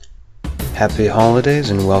Happy holidays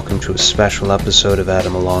and welcome to a special episode of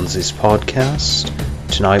Adam Alonzi's podcast.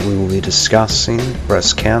 Tonight we will be discussing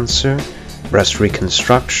breast cancer, breast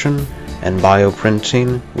reconstruction, and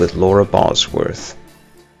bioprinting with Laura Bosworth.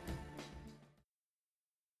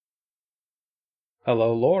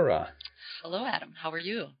 Hello, Laura. Hello, Adam. How are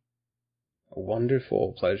you?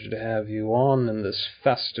 Wonderful. Pleasure to have you on in this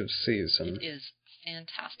festive season. It is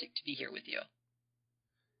fantastic to be here with you.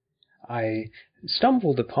 I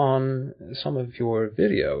stumbled upon some of your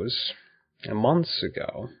videos months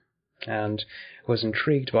ago and was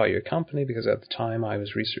intrigued by your company because at the time I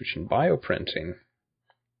was researching bioprinting.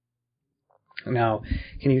 Now,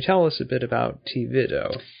 can you tell us a bit about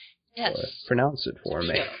Tivido? Yes. Pronounce it for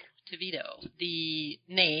me. Tivido. The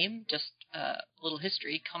name, just a little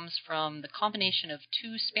history, comes from the combination of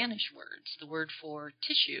two Spanish words. The word for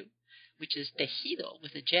tissue, which is tejido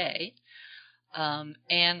with a J,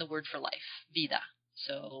 and the word for life, vida.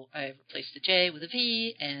 So I replaced the J with a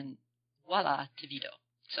V, and voila, Tivido.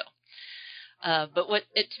 But what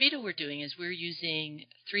at Tivido we're doing is we're using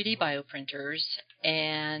 3D bioprinters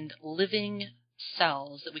and living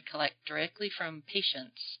cells that we collect directly from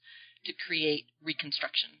patients to create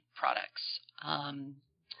reconstruction products.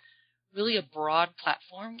 Really a broad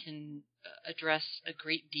platform, can address a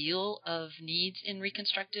great deal of needs in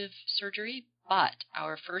reconstructive surgery, but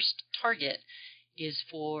our first target is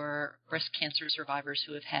for breast cancer survivors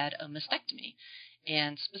who have had a mastectomy,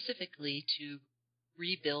 and specifically to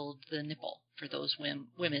rebuild the nipple for those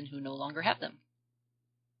women who no longer have them.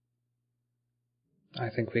 I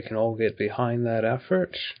think we can all get behind that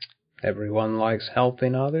effort. Everyone likes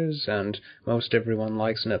helping others, and most everyone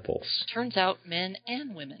likes nipples. Turns out men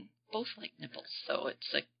and women both like nipples, so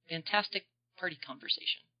it's a fantastic party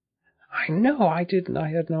conversation. I know, I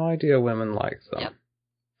had no idea women liked them. Yep.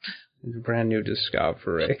 It's a brand new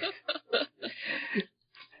discovery.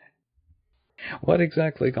 What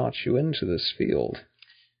exactly got you into this field?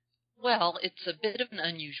 Well, it's a bit of an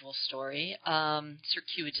unusual story,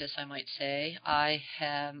 circuitous, I might say. I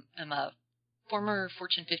am a former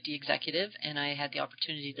Fortune 50 executive, and I had the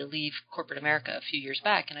opportunity to leave corporate America a few years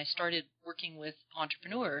back, and I started working with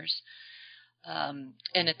entrepreneurs. And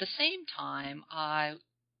at the same time, I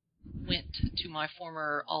went to my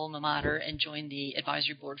former alma mater and joined the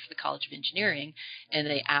advisory board for the College of Engineering, and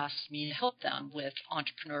they asked me to help them with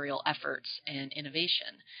entrepreneurial efforts and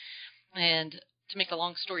innovation. And to make a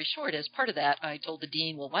long story short, as part of that, I told the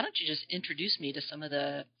dean, well, why don't you just introduce me to some of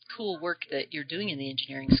the cool work that you're doing in the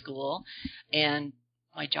engineering school? And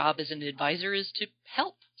my job as an advisor is to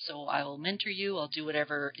help. So I'll mentor you. I'll do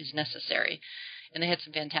whatever is necessary. And they had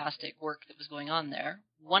some fantastic work that was going on there,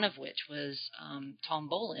 one of which was Tom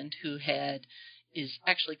Boland, who is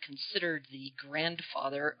actually considered the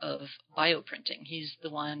grandfather of bioprinting. He's the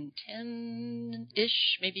one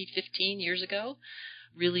 10-ish, maybe 15 years ago,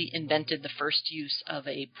 really invented the first use of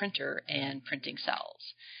a printer and printing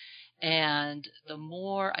cells. And the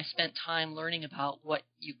more I spent time learning about what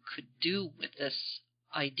you could do with this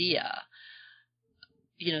idea,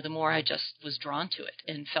 the more I just was drawn to it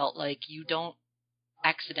and felt like you don't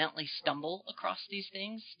accidentally stumble across these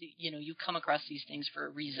things. You come across these things for a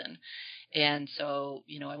reason. And so,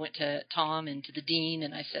 I went to Tom and to the dean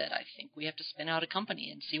and I said, I think we have to spin out a company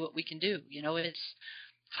and see what we can do. It's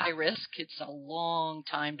high risk. It's a long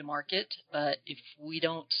time to market, but if we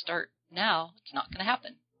don't start now, it's not going to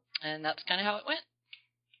happen. And that's kind of how it went.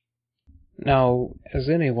 Now, as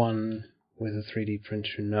anyone with a 3D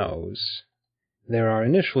printer knows, there are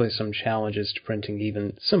initially some challenges to printing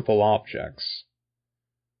even simple objects,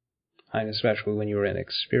 and especially when you're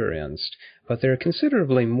inexperienced, but there are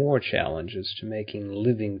considerably more challenges to making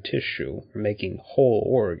living tissue, or making whole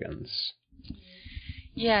organs.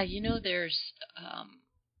 Yeah, there's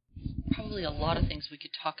probably a lot of things we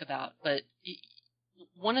could talk about, but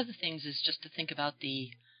one of the things is just to think about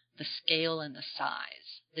the scale and the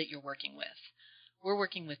size that you're working with. We're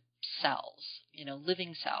working with cells,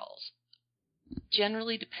 living cells.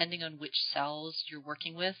 Generally, depending on which cells you're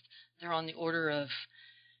working with, they're on the order of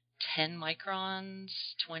 10 microns,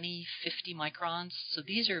 20, 50 microns. So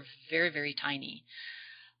these are very, very tiny.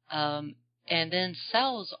 And then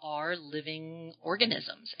cells are living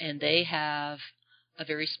organisms, and they have a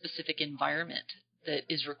very specific environment that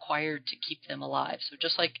is required to keep them alive. So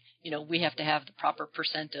just like, we have to have the proper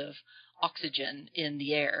percent of oxygen in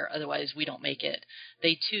the air, otherwise we don't make it.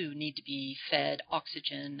 They too need to be fed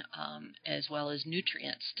oxygen as well as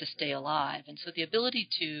nutrients to stay alive. And so the ability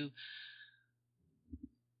to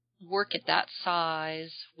work at that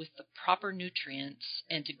size with the proper nutrients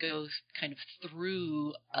and to go kind of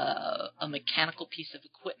through a mechanical piece of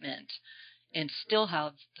equipment and still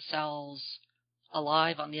have the cells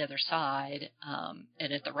alive on the other side,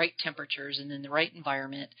 and at the right temperatures and in the right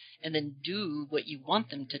environment, and then do what you want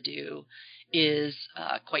them to do is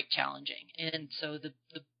quite challenging. And so the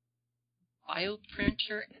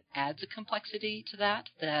bioprinter adds a complexity to that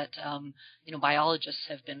biologists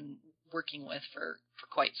have been working with for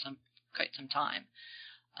quite some time.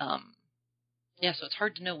 So it's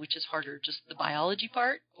hard to know which is harder, just the biology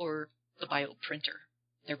part or the bioprinter.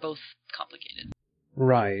 They're both complicated.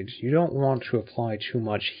 Right. You don't want to apply too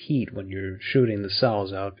much heat when you're shooting the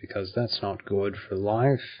cells out because that's not good for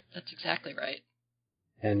life. That's exactly right.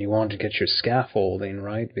 And you want to get your scaffolding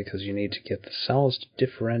right because you need to get the cells to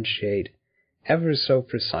differentiate ever so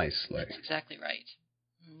precisely. That's exactly right.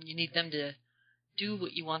 You need them to do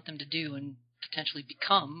what you want them to do and potentially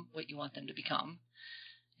become what you want them to become.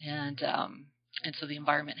 And so the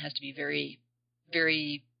environment has to be very,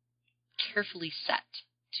 very carefully set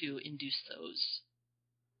to induce those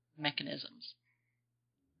mechanisms.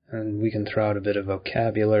 And we can throw out a bit of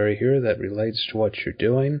vocabulary here that relates to what you're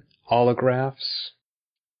doing. Allographs.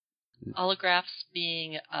 Allographs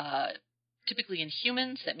being typically in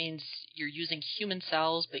humans, that means you're using human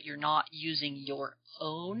cells, but you're not using your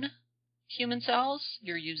own human cells.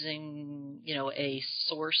 You're using, a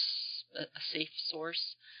source, a safe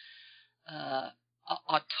source.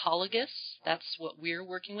 Autologous, that's what we're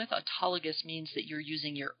working with. Autologous means that you're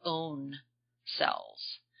using your own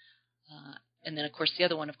cells. And then, of course, the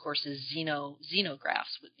other one, is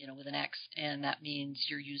xenografts, with an X, and that means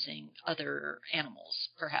you're using other animals,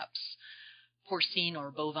 perhaps porcine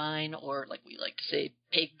or bovine, or like we like to say,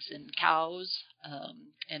 pigs and cows,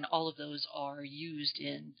 and all of those are used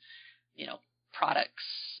in,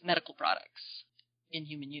 products, medical products, in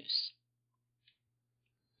human use.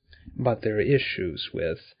 But there are issues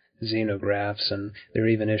with xenografts, and there are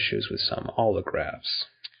even issues with some allographs.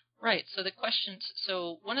 Right.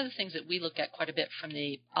 So one of the things that we look at quite a bit from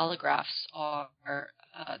the allographs are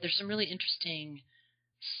there's some really interesting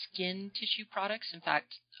skin tissue products. In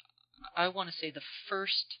fact, I want to say the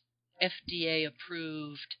first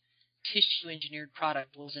FDA-approved tissue-engineered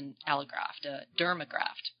product was an allograft, a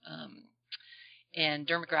Dermagraft. And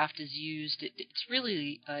Dermagraft is used, it's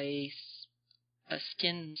really a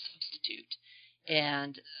skin substitute.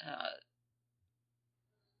 And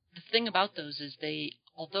the thing about those is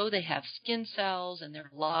although they have skin cells and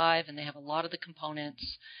they're live and they have a lot of the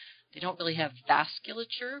components, they don't really have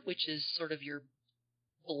vasculature, which is sort of your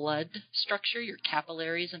blood structure, your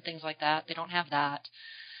capillaries and things like that. They don't have that.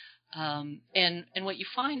 And what you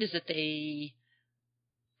find is that they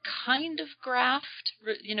kind of graft,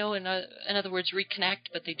 in other words,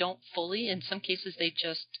 reconnect, but they don't fully. In some cases, they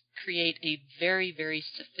just create a very, very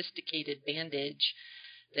sophisticated bandage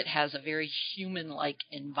that has a very human-like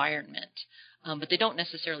environment. But they don't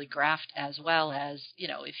necessarily graft as well as,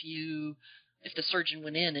 if the surgeon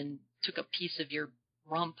went in and took a piece of your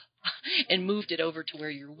rump and moved it over to where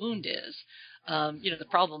your wound is. The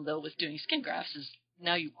problem, though, with doing skin grafts is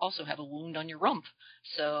now you also have a wound on your rump.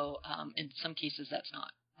 So in some cases, that's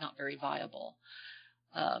not very viable.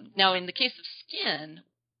 Now, in the case of skin,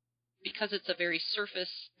 because it's a very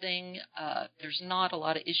surface thing, there's not a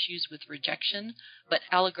lot of issues with rejection. But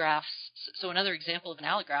allografts, so another example of an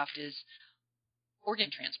allograft is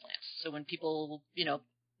organ transplants. So when people,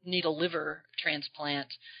 need a liver transplant,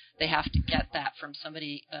 they have to get that from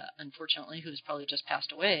somebody, unfortunately, who's probably just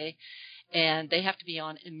passed away, and they have to be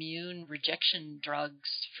on immune rejection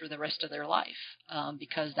drugs for the rest of their life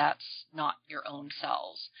because that's not your own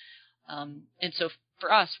cells. And so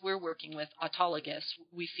for us, we're working with autologous.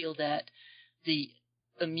 We feel that the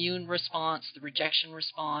immune response, the rejection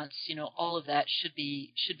response, all of that should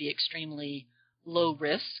be extremely low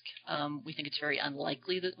risk. We think it's very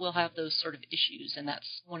unlikely that we'll have those sort of issues, and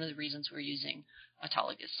that's one of the reasons we're using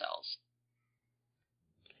autologous cells.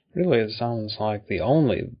 Really, it sounds like the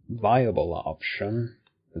only viable option,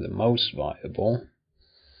 the most viable.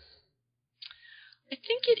 I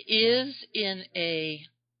think it is in a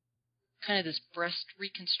kind of this breast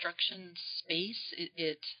reconstruction space.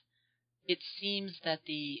 It seems that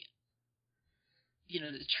the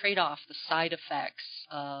trade-off, the side effects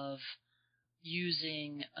of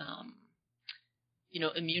using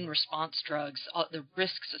immune response drugs, the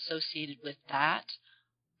risks associated with that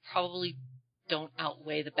probably don't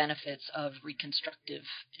outweigh the benefits of reconstructive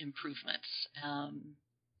improvements.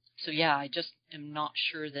 So yeah, I just am not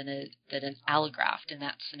sure that an allograft in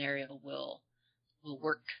that scenario will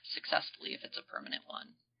work successfully if it's a permanent one.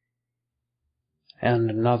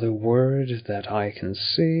 And another word that I can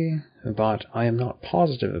see, but I am not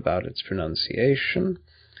positive about its pronunciation,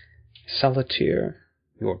 Cellatier,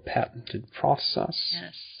 your patented process.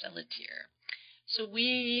 Yes, Cellatier. So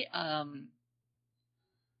we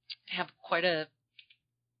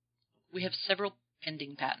have several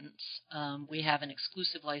pending patents. We have an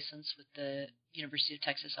exclusive license with the University of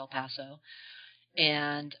Texas, El Paso,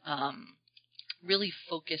 and really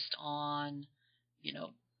focused on,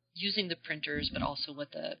 using the printers, but also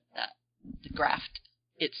what the graft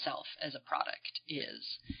itself as a product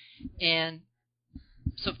is. And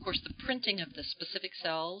so, of course, the printing of the specific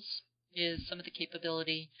cells is some of the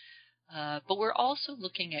capability, but we're also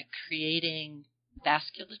looking at creating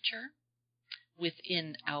vasculature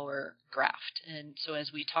within our graft. And so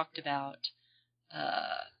as we talked about,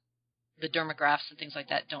 the dermagrafts and things like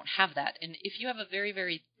that don't have that. And if you have a very,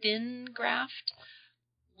 very thin graft,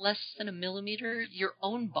 less than a millimeter, your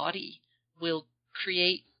own body will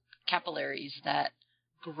create capillaries that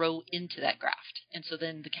grow into that graft. And so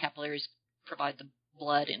then the capillaries provide the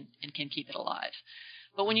blood and can keep it alive.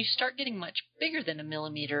 But when you start getting much bigger than a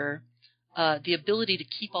millimeter, the ability to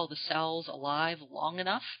keep all the cells alive long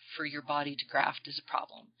enough for your body to graft is a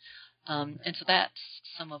problem. And so that's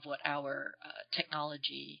some of what our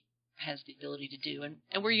technology has the ability to do.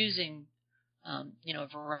 And we're using, a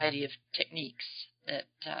variety of techniques that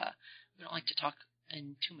we don't like to talk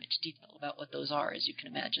in too much detail about what those are. As you can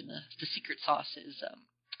imagine, the secret sauce is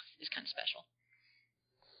kind of special.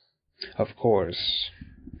 Of course.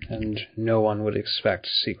 And no one would expect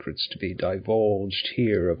secrets to be divulged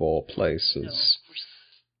here, of all places.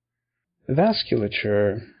 No, of course.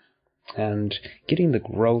 Vasculature and getting the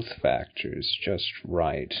growth factors just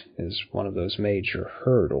right is one of those major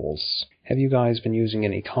hurdles. Have you guys been using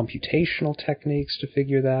any computational techniques to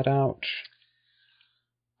figure that out?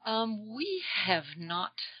 We have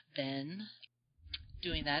not been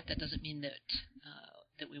doing that. That doesn't mean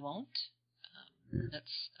that we won't.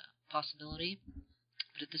 That's a possibility.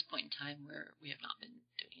 But at this point in time, we have not been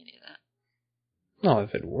doing any of that. Well,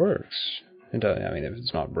 if it works. If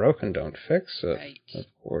it's not broken, don't fix it. Right. Of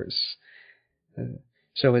course.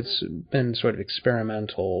 So it's been sort of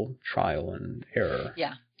experimental trial and error.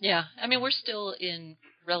 Yeah. We're still in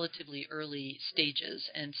relatively early stages,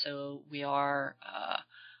 and so we are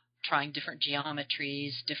trying different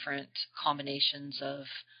geometries, different combinations of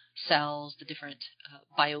cells, the different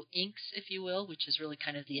bioinks, if you will, which is really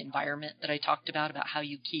kind of the environment that I talked about how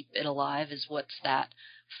you keep it alive, is what's that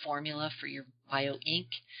formula for your bioink.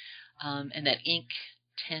 And that ink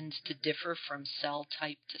tends to differ from cell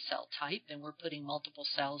type to cell type, and we're putting multiple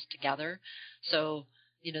cells together. So,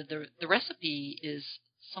 the recipe is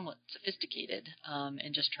somewhat sophisticated,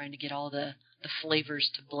 and just trying to get all the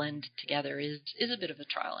flavors to blend together is a bit of a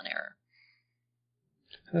trial and error.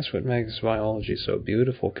 That's what makes biology so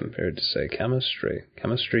beautiful compared to, say, chemistry.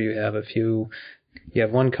 Chemistry, you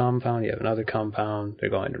have one compound, you have another compound, they're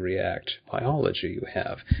going to react. Biology, you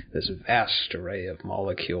have this vast array of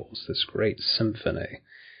molecules, this great symphony.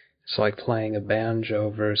 It's like playing a banjo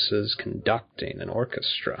versus conducting an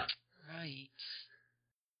orchestra. Right.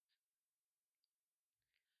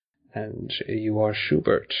 And you are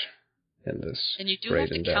Schubert in this and you do great have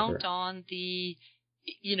to endeavor. Count on the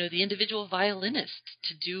individual violinist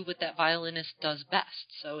to do what that violinist does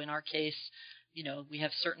best. So in our case, we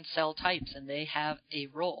have certain cell types and they have a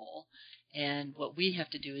role. And what we have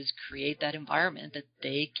to do is create that environment that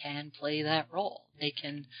they can play that role. They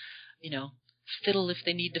can, fiddle if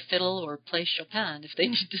they need to fiddle, or play Chopin if they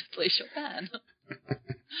need to play Chopin.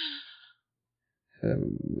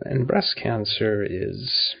 And breast cancer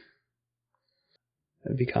is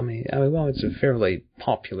becoming, it's a fairly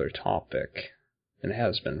popular topic, and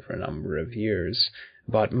has been for a number of years,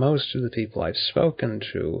 but most of the people I've spoken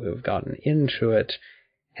to who have gotten into it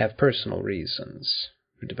have personal reasons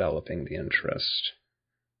for developing the interest.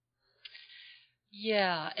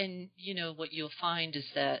 Yeah, and what you'll find is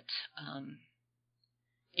that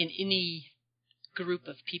in any group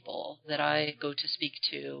of people that I go to speak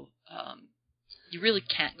to, you really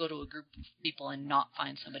can't go to a group of people and not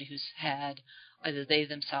find somebody who's had either they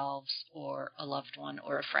themselves or a loved one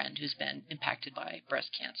or a friend who's been impacted by breast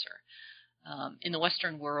cancer. In the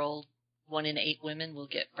Western world, 1 in 8 women will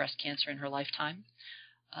get breast cancer in her lifetime.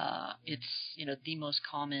 It's, the most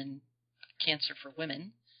common cancer for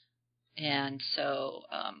women. And so,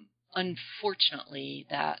 unfortunately,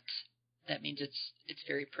 that means it's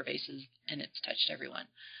very pervasive and it's touched everyone.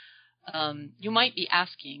 You might be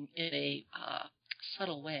asking in a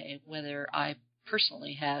subtle way whether I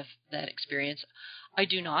personally have that experience. I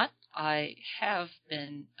do not. I have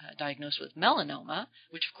been diagnosed with melanoma,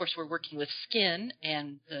 which of course we're working with skin,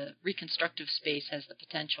 and the reconstructive space has the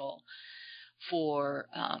potential for,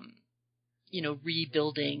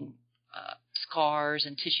 rebuilding scars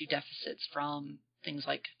and tissue deficits from things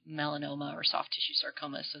like melanoma or soft tissue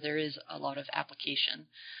sarcoma. So there is a lot of application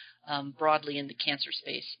broadly in the cancer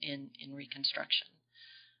space in reconstruction.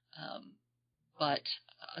 But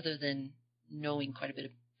other than knowing quite a bit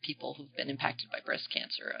of people who've been impacted by breast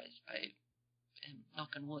cancer, I am,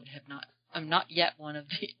 knock on wood, I'm not yet one of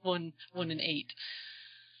the one in 8.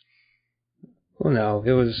 Well, no,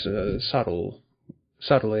 it was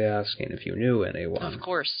subtly asking if you knew anyone. Of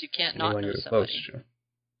course, you can't not know somebody. Close to.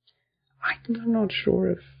 I'm not sure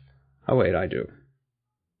if... Oh, wait, I do.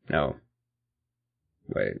 No.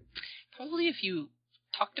 Wait. Probably if you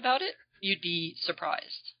talked about it, you'd be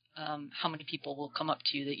surprised how many people will come up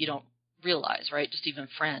to you that you don't realize, right? Just even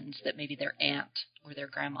friends that maybe their aunt or their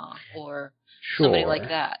grandma or somebody like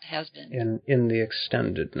that has been. In the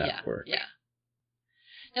extended network. Yeah.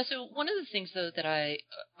 Now, so one of the things, though, that I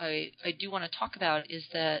do want to talk about is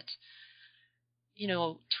that,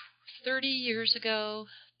 30 years ago,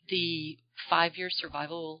 the 5-year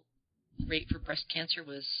survival rate for breast cancer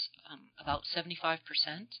was about 75%.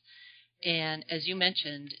 And as you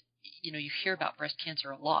mentioned, you hear about breast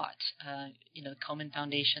cancer a lot. The Komen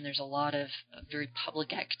Foundation, there's a lot of very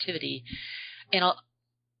public activity. And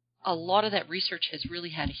a lot of that research has really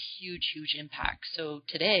had a huge, huge impact. So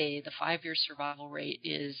today, the 5-year survival rate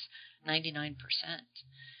is 99%.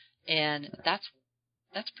 And that's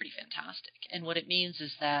pretty fantastic. And what it means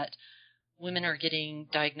is that women are getting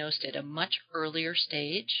diagnosed at a much earlier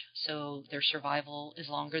stage, so their survival is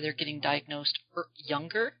longer. They're getting diagnosed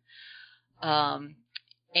younger.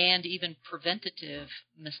 And even preventative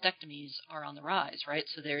mastectomies are on the rise, right?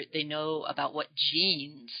 So they know about what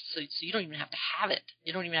genes, so you don't even have to have it.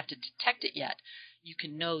 You don't even have to detect it yet. You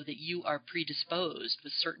can know that you are predisposed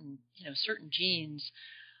with certain genes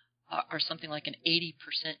are something like an 80%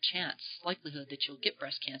 likelihood that you'll get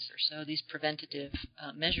breast cancer. So these preventative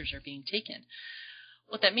measures are being taken.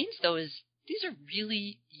 What that means, though, is these are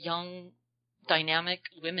really young, dynamic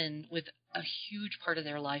women with a huge part of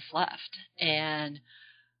their life left. And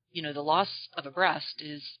the loss of a breast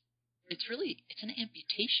it's an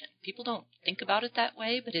amputation. People don't think about it that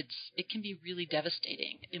way, but it can be really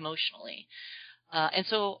devastating emotionally. And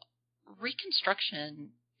so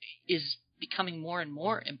reconstruction is becoming more and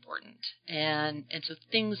more important. And so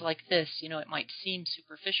things like this, it might seem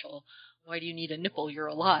superficial. Why do you need a nipple? You're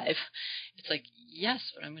alive. It's like,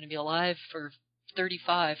 yes, but I'm going to be alive for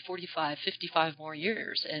 35, 45, 55 more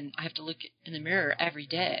years. And I have to look in the mirror every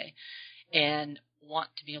day and want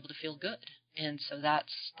to be able to feel good. And so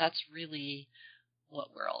that's really what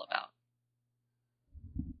we're all about.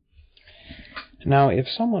 Now, if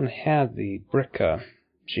someone had the BRCA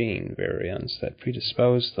gene variants that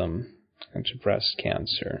predispose them to breast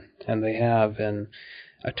cancer, and they have an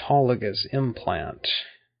autologous implant,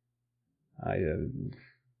 I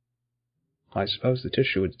suppose the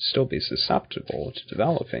tissue would still be susceptible to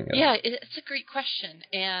developing it. Yeah, it's a great question.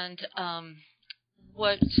 And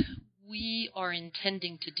what we are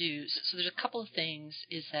intending to do, so there's a couple of things,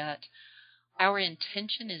 is that our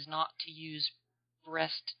intention is not to use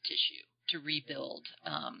breast tissue to rebuild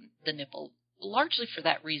the nipple, largely for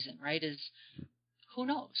that reason, right, is who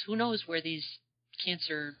knows? Who knows where these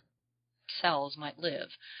cancer cells might live?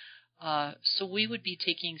 So we would be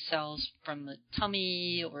taking cells from the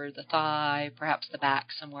tummy or the thigh, perhaps the back,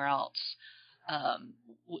 somewhere else,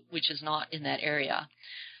 which is not in that area.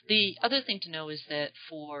 The other thing to know is that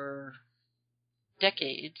for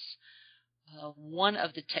decades, one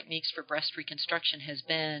of the techniques for breast reconstruction has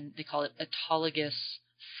been, they call it autologous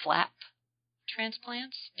flap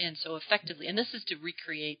transplants. And so effectively, and this is to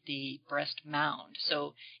recreate the breast mound.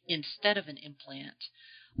 So instead of an implant,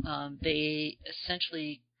 they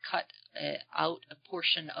essentially cut out a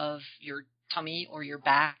portion of your tummy or your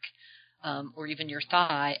back or even your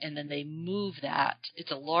thigh, and then they move that.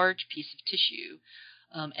 It's a large piece of tissue,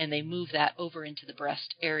 and they move that over into the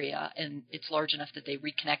breast area, and it's large enough that they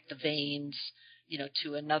reconnect the veins,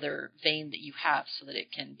 to another vein that you have so that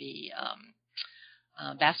it can be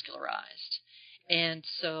vascularized. And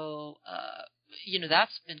so,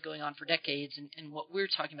 that's been going on for decades, and what we're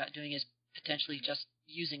talking about doing is potentially just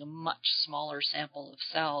using a much smaller sample of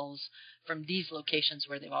cells from these locations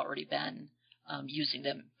where they've already been, using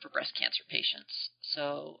them for breast cancer patients.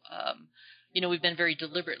 So, we've been very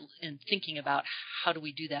deliberate in thinking about how do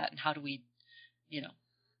we do that and how do we,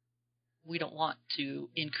 we don't want to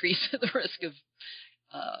increase the risk of,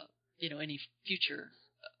 any future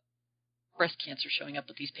breast cancer showing up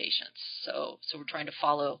with these patients. So we're trying to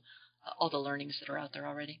follow all the learnings that are out there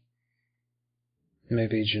already.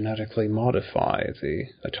 Maybe genetically modify the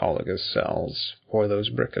autologous cells for those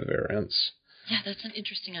BRCA variants. Yeah, that's an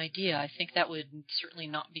interesting idea. I think that would certainly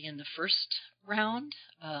not be in the first round.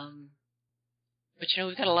 But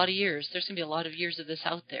we've got a lot of years. There's going to be a lot of years of this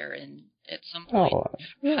out there, and at some Oh, point,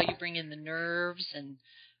 yeah. how you bring in the nerves and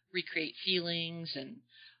recreate feelings and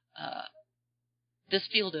this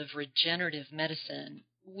field of regenerative medicine,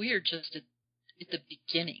 we're just at the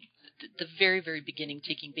beginning, the very, very beginning,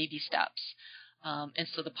 taking baby steps. And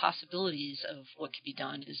so the possibilities of what can be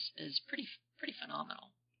done is pretty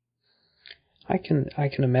phenomenal. I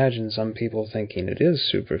can imagine some people thinking it is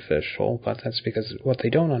superficial, but that's because what they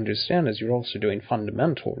don't understand is you're also doing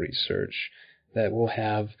fundamental research that will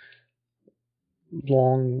have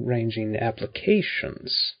long-ranging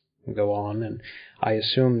applications go on, and I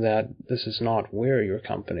assume that this is not where your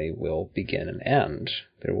company will begin and end.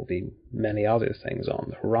 There will be many other things on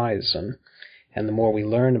the horizon, and the more we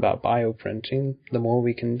learn about bioprinting, the more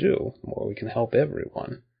we can do, the more we can help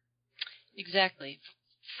everyone. Exactly.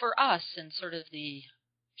 For us, in sort of the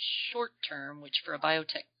short term, which for a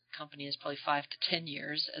biotech company is probably 5 to 10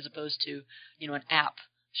 years, as opposed to, an app.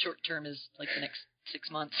 Short term is like the next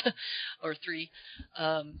 6 months or 3.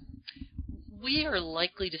 We are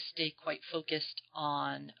likely to stay quite focused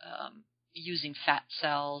on using fat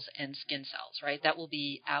cells and skin cells, right? That will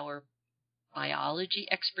be our biology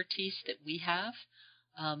expertise that we have,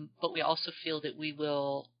 but we also feel that we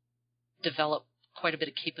will develop quite a bit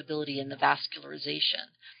of capability in the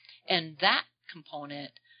vascularization. And that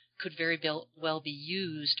component could very well be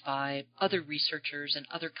used by other researchers and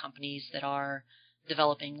other companies that are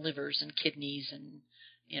developing livers and kidneys and,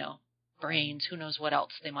 brains, who knows what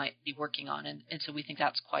else they might be working on. And so we think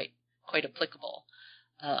that's quite applicable.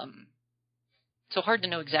 So hard to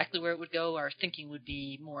know exactly where it would go. Our thinking would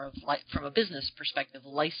be more of, from a business perspective,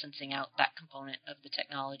 licensing out that component of the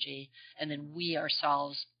technology, and then we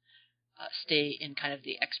ourselves stay in kind of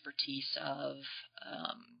the expertise of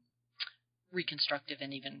reconstructive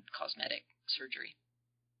and even cosmetic surgery.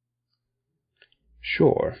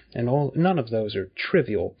 Sure, and none of those are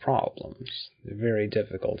trivial problems. They're very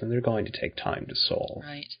difficult, and they're going to take time to solve.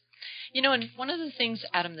 Right. And one of the things,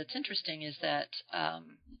 Adam, that's interesting is that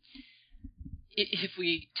if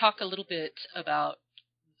we talk a little bit about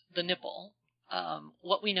the nipple,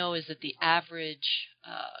 what we know is that the average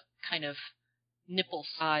kind of nipple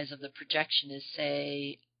size of the projection is,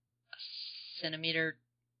 say, a centimeter,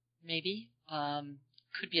 maybe.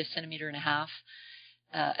 Could be a centimeter and a half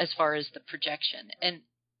as far as the projection. And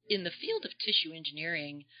in the field of tissue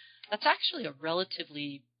engineering, that's actually a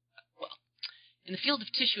relatively, in the field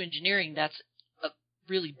of tissue engineering, that's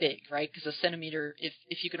really big, right? Because a centimeter,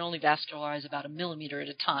 if you can only vascularize about a millimeter at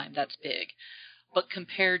a time, that's big. But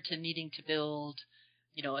compared to needing to build,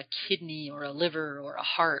 a kidney or a liver or a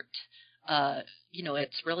heart,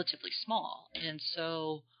 it's relatively small. And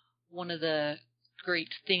so one of the great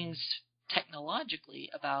things technologically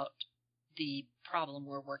about the problem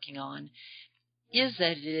we're working on is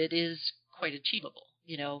that it is quite achievable.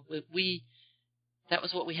 That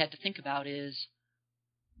was what we had to think about, is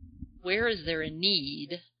where is there a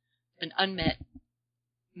need, an unmet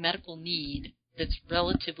medical need that's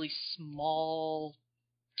relatively small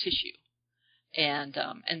tissue, and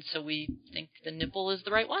so we think the nipple is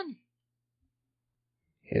the right one.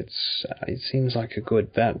 It seems like a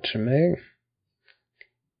good bet to me.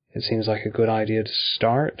 It seems like a good idea to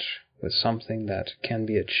start with something that can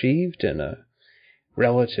be achieved in a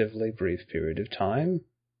relatively brief period of time,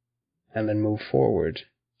 and then move forward.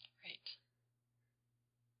 Right.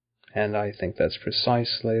 And I think that's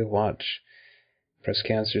precisely what breast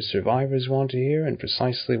cancer survivors want to hear, and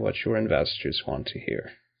precisely what your investors want to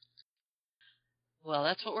hear. Well,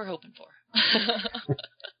 that's what we're hoping for.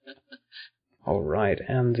 All right,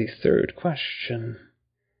 and the third question.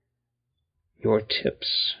 Your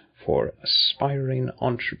tips for aspiring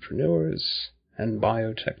entrepreneurs and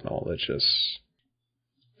biotechnologists.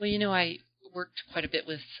 Well, I worked quite a bit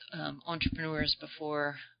with entrepreneurs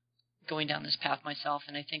before going down this path myself,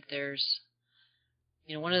 and I think there's,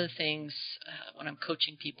 one of the things when I'm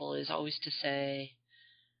coaching people is always to say,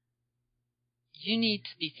 you need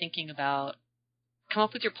to be thinking about, come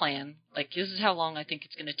up with your plan. Like, this is how long I think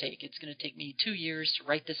it's going to take. It's going to take me 2 years to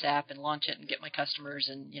write this app and launch it and get my customers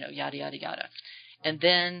and, yada, yada, yada. And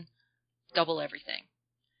then double everything.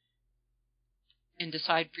 And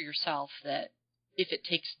decide for yourself that if it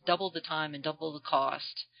takes double the time and double the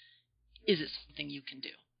cost, is it something you can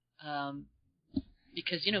do?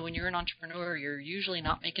 Because, when you're an entrepreneur, you're usually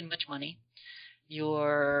not making much money.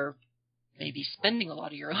 You're maybe spending a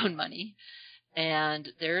lot of your own money.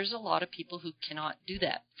 And there's a lot of people who cannot do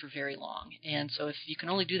that for very long. And so if you can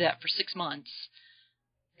only do that for 6 months,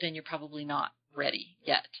 then you're probably not ready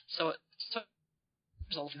yet. So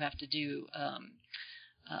there's all you have to do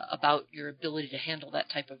about your ability to handle that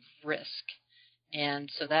type of risk.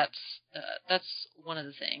 And so that's one of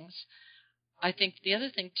the things. I think the other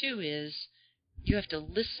thing too is you have to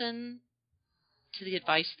listen to the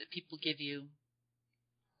advice that people give you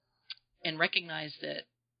and recognize that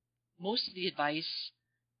most of the advice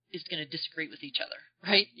is going to disagree with each other,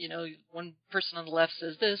 right? One person on the left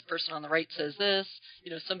says this, person on the right says this,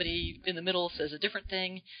 somebody in the middle says a different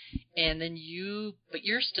thing, and then but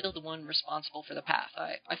you're still the one responsible for the path.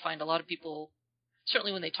 I find a lot of people,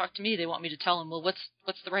 certainly when they talk to me, they want me to tell them, well,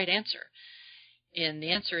 what's the right answer? And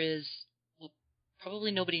the answer is, well,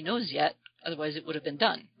 probably nobody knows yet, otherwise it would have been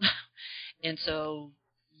done. And so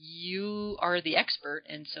you are the expert,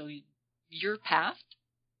 and so your path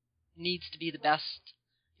needs to be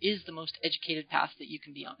is the most educated path that you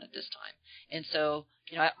can be on at this time. And so,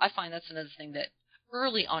 I find that's another thing that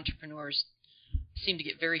early entrepreneurs seem to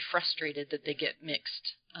get very frustrated that they get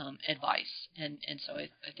mixed advice. And so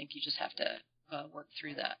I think you just have to work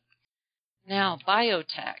through that. Now,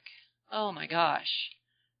 biotech. Oh my gosh.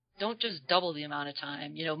 Don't just double the amount of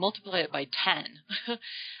time, multiply it by 10.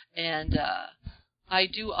 And I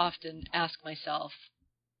do often ask myself,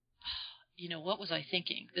 what was I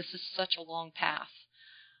thinking? This is such a long path.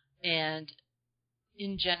 And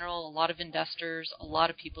in general, a lot of investors, a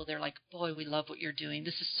lot of people, they're like, boy, we love what you're doing.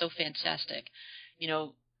 This is so fantastic.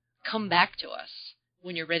 Come back to us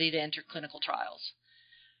when you're ready to enter clinical trials.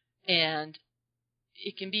 And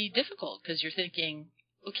it can be difficult because you're thinking,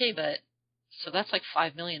 okay, but so that's like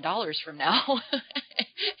 $5 million from now.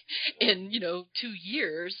 In, 2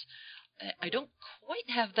 years, I don't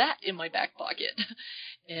quite have that in my back pocket.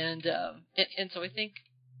 And so I think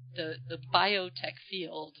the biotech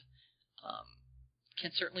field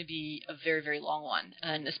can certainly be a very, very long one,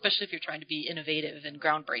 and especially if you're trying to be innovative and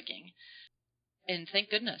groundbreaking. And thank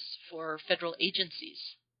goodness for federal agencies,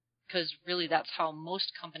 because really that's how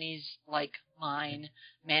most companies like mine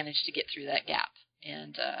manage to get through that gap.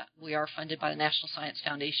 And we are funded by the National Science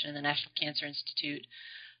Foundation and the National Cancer Institute,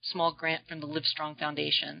 small grant from the Livestrong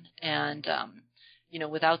Foundation. And,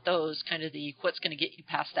 without those, kind of what's going to get you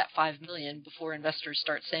past that $5 million before investors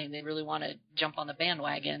start saying they really want to jump on the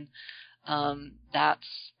bandwagon, that's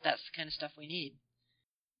the kind of stuff we need.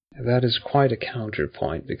 That is quite a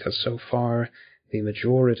counterpoint, because so far the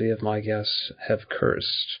majority of my guests have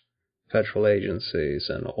cursed federal agencies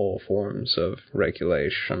and all forms of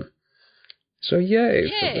regulation. So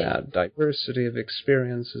yay for that diversity of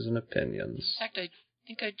experiences and opinions. In fact, I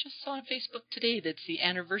think I just saw on Facebook today that's the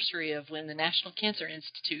anniversary of when the National Cancer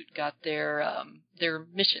Institute got their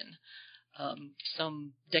mission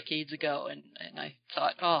some decades ago, and I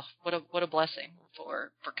thought, oh, what a blessing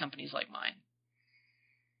for companies like mine.